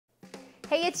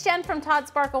Hey, it's Jen from Todd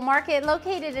Sparkle Market,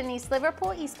 located in East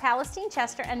Liverpool, East Palestine,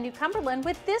 Chester, and New Cumberland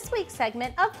with this week's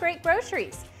segment of Great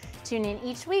Groceries. Tune in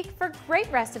each week for great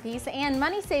recipes and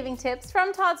money-saving tips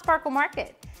from Todd Sparkle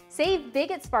Market. Save big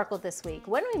at Sparkle this week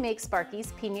when we make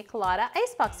Sparky's Pina Colada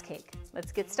Icebox Cake.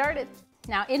 Let's get started.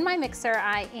 Now in my mixer,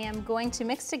 I am going to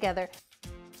mix together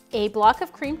a block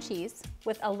of cream cheese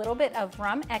with a little bit of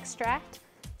rum extract,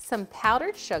 some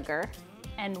powdered sugar,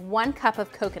 and 1 cup of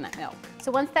coconut milk.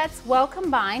 So once that's well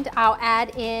combined, I'll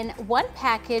add in 1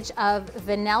 package of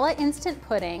vanilla instant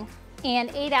pudding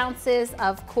and 8 ounces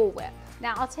of Cool Whip.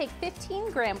 Now I'll take 15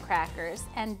 graham crackers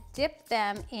and dip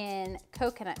them in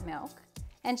coconut milk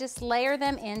and just layer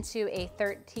them into a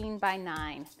 13 by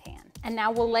 9 pan. And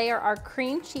now we'll layer our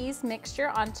cream cheese mixture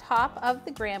on top of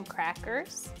the graham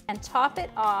crackers and top it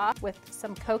off with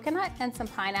some coconut and some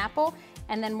pineapple,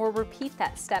 and then we'll repeat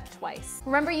that step twice.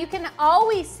 Remember, you can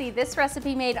always see this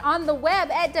recipe made on the web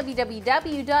at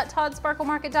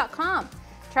www.toddsparklemarket.com.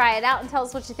 Try it out and tell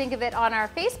us what you think of it on our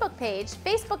Facebook page,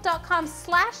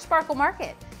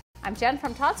 facebook.com/sparklemarket. I'm Jen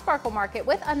from Todd Sparkle Market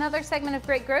with another segment of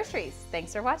Great Groceries.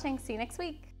 Thanks for watching. See you next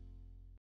week.